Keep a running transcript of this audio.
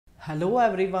Hello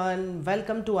everyone,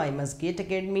 welcome to IMS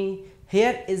Academy.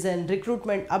 Here is a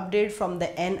recruitment update from the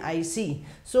NIC.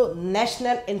 So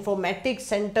National Informatics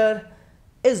Center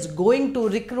is going to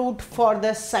recruit for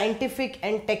the scientific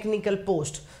and technical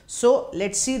post. So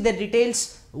let's see the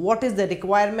details, what is the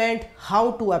requirement,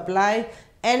 how to apply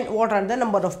and what are the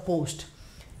number of posts.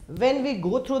 When we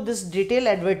go through this detailed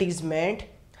advertisement,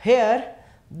 here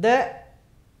the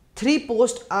 3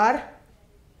 posts are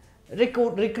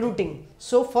recruiting.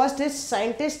 So first is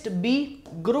scientist B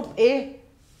group A,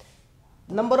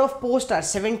 number of posts are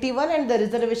 71 and the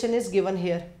reservation is given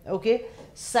here. Okay,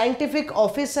 scientific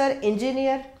officer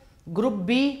engineer group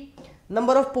B,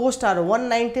 number of posts are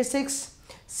 196.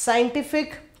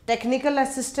 Scientific technical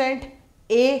assistant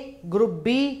A group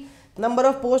B, number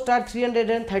of posts are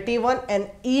 331, and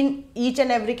in each and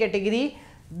every category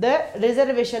the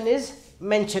reservation is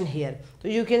mentioned here. So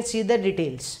you can see the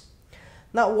details.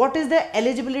 Now what is the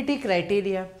eligibility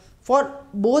criteria? For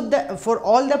all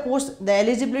the posts, the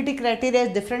eligibility criteria is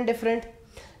different.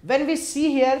 When we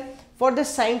see here, for the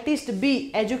scientist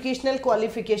B, educational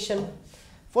qualification.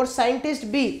 For scientist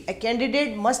B, a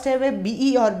candidate must have a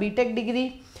BE or BTech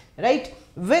degree, right?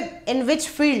 In which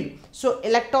field? So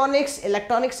electronics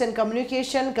and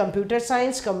communication, computer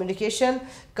science, communication,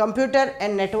 computer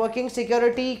and networking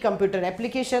security, computer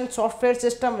application, software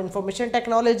system, information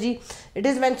technology, it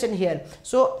is mentioned here.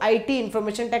 So IT,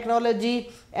 information technology,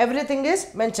 everything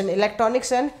is mentioned.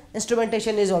 Electronics and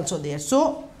instrumentation is also there.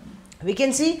 So we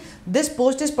can see this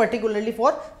post is particularly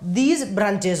for these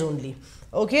branches only.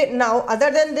 Okay, now other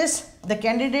than this, the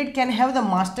candidate can have the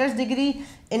master's degree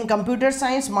in computer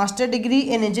science, master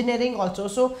degree in engineering also.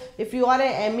 So if you are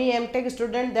a ME MTech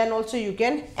student, then also you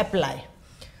can apply.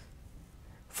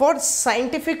 For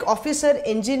scientific officer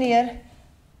engineer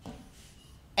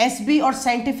SB or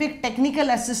scientific technical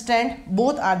assistant,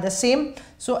 both are the same.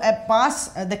 So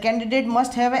the candidate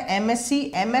must have a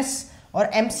MSc, MS or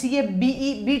MCA,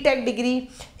 BE, BTech degree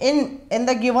in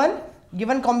the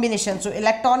given combination. So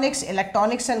electronics and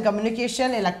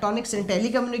communication, electronics and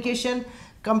telecommunication,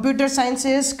 computer science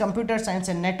and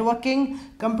networking,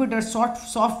 computer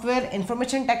software,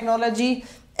 information technology,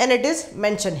 and it is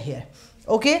mentioned here.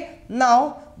 Okay,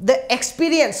 now the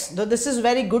experience, though this is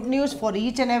very good news for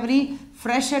each and every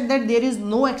fresher, that there is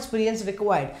no experience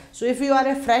required. So if you are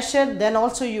a fresher, then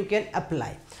also you can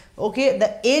apply. Okay,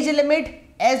 the age limit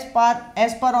as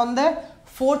per on the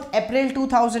 4th April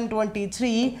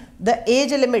 2023, the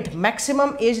age limit,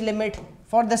 maximum age limit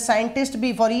for the scientist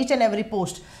B for each and every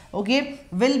post, okay,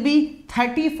 will be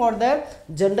 30 for the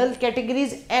general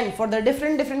categories, and for the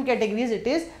different categories it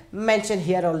is mentioned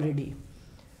here already.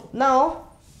 Now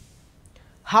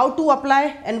how to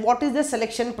apply and what is the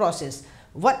selection process?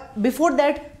 Before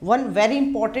that, one very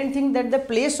important thing, that the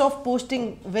place of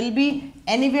posting will be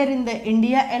anywhere in the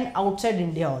India and outside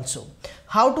India also.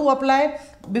 How to apply?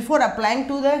 Before applying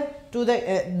to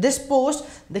this post,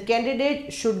 the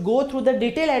candidate should go through the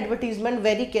detailed advertisement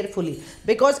very carefully,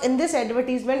 because in this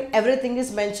advertisement everything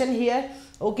is mentioned here.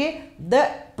 Okay, the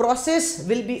process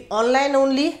will be online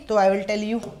only, so I will tell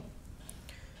you.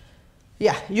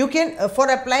 Yeah, you can for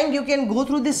applying you can go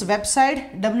through this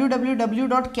website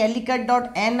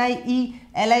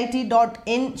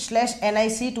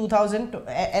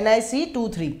www.calicut.nil/NIC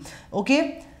 23.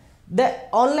 The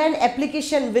online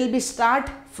application will be start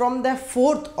from the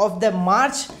 4th of the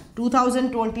March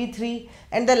 2023,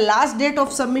 and the last date of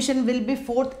submission will be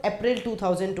 4th April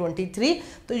 2023.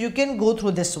 So you can go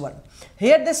through this one.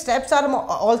 Here the steps are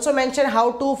also mentioned,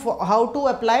 how to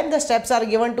apply. The steps are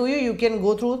given to you. You can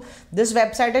go through this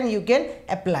website and you can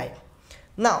apply.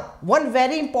 Now one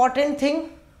very important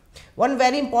thing, what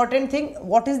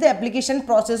is the application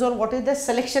process or what is the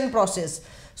selection process?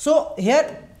 So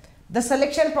here the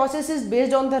selection process is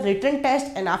based on the written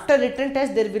test, and after written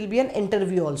test there will be an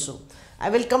interview also. I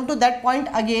will come to that point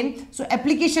again. So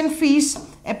application fees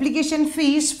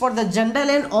for the general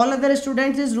and all other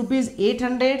students is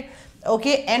 ₹800.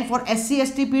 Okay, and for SC,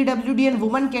 ST, PWD and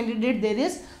women candidate there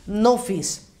is no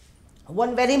fees.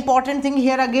 One very important thing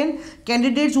here again,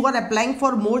 candidates who are applying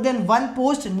for more than one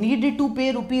post needed to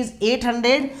pay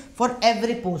 ₹800 for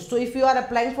every post. So if you are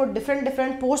applying for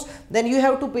different posts, then you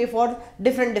have to pay for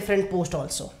different posts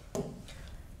also.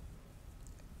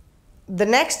 The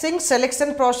next thing,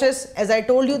 selection process. As I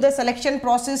told you, the selection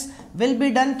process will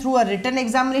be done through a written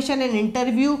examination and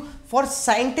interview for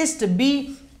scientist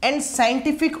B and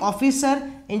scientific officer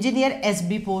engineer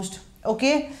SB post.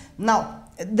 Okay, now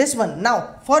this one,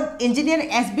 now for engineer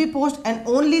SB post, and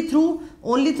only through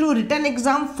written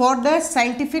exam for the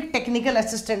scientific technical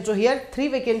assistant. So here 3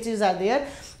 vacancies are there.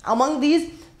 Among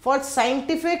these, for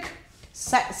scientist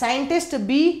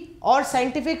B or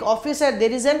scientific officer,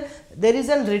 there is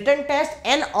a written test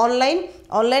and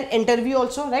online interview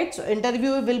also, right? So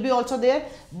interview will be also there,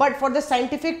 but for the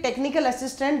scientific technical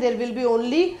assistant there will be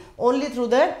only through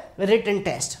the written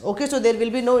test. Okay, so there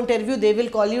will be no interview. They will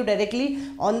call you directly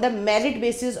on the merit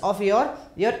basis of your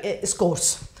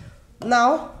scores.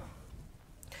 Now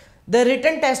the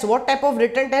written test, what type of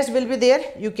written test will be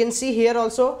there? You can see here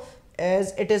also,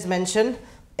 as it is mentioned.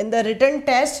 In the written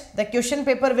test, the question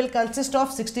paper will consist of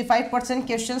 65%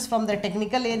 questions from the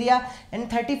technical area and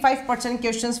 35%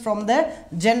 questions from the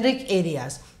generic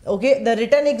areas. Okay, the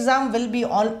written exam will be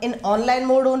in online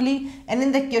mode only, and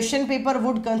in the question paper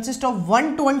would consist of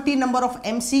 120 number of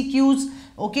MCQs,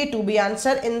 okay, to be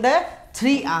answered in the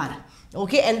 3 hours.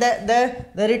 Okay, and the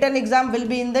written exam will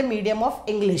be in the medium of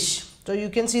English. So you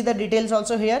can see the details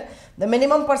also here. The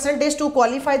minimum percentage to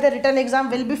qualify the written exam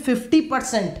will be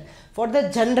 50% for the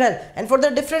general, and for the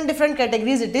different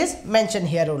categories it is mentioned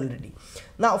here already.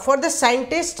 Now for the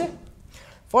scientist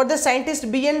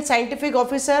B and scientific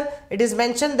officer, it is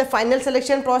mentioned the final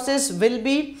selection process will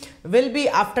be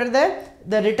after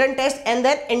the written test and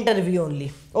then interview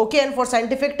only. Okay, and for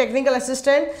scientific technical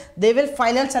assistant, they will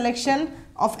final selection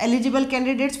of eligible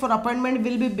candidates for appointment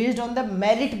will be based on the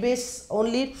merit base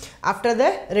only after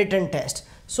the written test.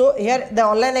 So here the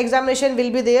online examination will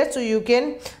be there, so you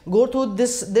can go through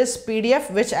this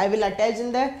PDF, which I will attach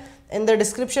in the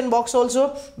description box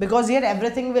also, because here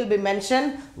everything will be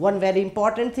mentioned. One very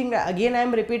important thing, again I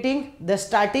am repeating, the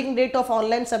starting date of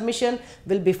online submission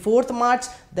will be 4th March,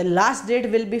 the last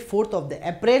date will be 4th of the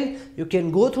April. You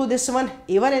can go through this one.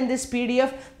 Even in this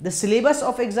PDF, the syllabus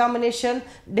of examination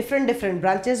different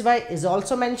branches by is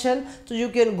also mentioned, so you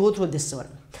can go through this one.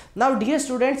 Now dear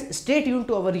students, stay tuned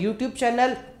to our YouTube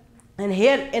channel, and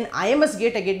here in IMS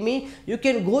GATE Academy you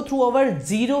can go through our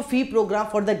zero fee program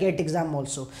for the GATE exam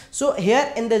also. So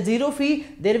here in the zero fee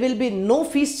there will be no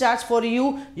fees charged for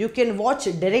you. You can watch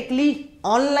directly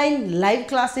online live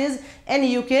classes, and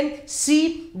you can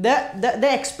see the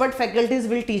expert faculties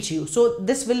will teach you. So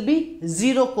this will be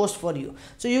zero cost for you.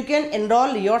 So you can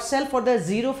enroll yourself for the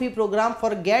zero fee program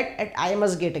for GATE at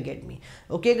IMS GATE Academy.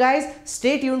 Okay guys,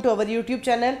 stay tuned to our YouTube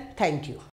channel. Thank you.